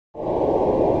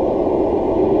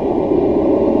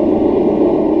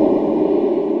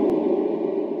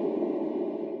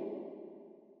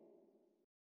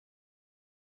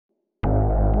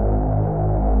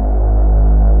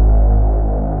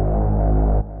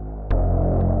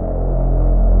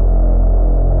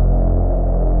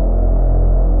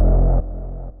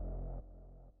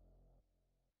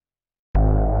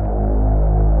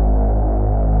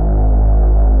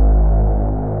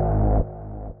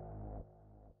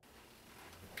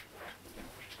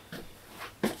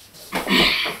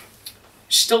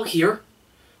still here?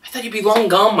 I thought you'd be long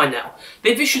gone by now.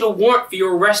 They've issued a warrant for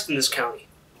your arrest in this county.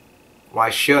 Why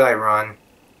should I run?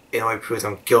 It only proves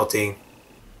I'm guilty.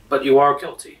 But you are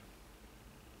guilty.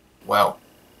 Well,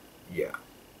 yeah.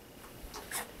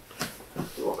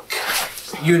 Look,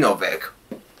 you know Vic.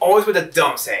 Always with the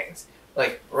dumb sayings.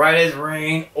 Like, right as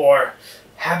rain or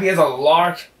happy as a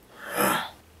lark.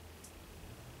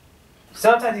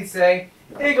 Sometimes he'd say,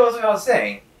 it goes without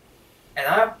saying. And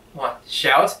I want to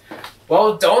shout,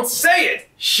 well, don't say it!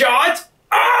 Shut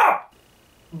up!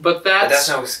 But But that's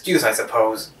no excuse, I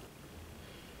suppose.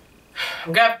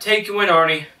 I'm gonna have to take you in,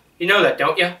 Arnie. You know that,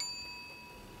 don't you?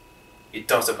 You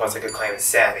don't suppose I could claim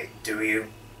insanity, do you?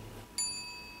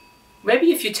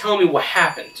 Maybe if you tell me what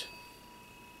happened.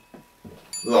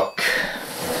 Look,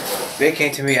 Vic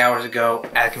came to me hours ago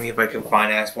asking me if I could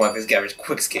finance one of his garbage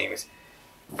quick schemes.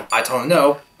 I told him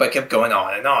no, but it kept going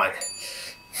on and on.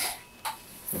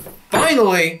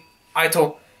 Finally, I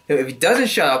told him if he doesn't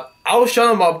shut up, I'll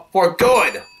shut him up for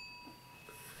good.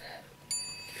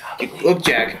 Look,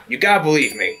 Jack, you gotta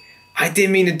believe me. I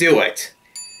didn't mean to do it.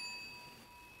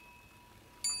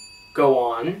 Go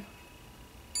on.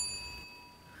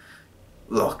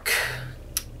 Look,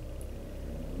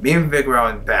 me and Vic were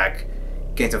out in back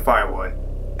getting some firewood,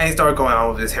 and he started going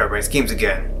on with his harebrained schemes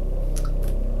again.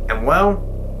 And well,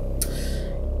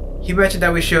 he mentioned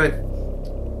that we should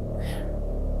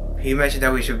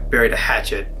bury the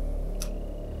hatchet.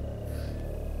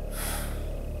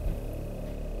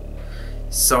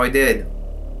 So I did.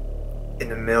 In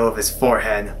the middle of his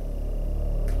forehead.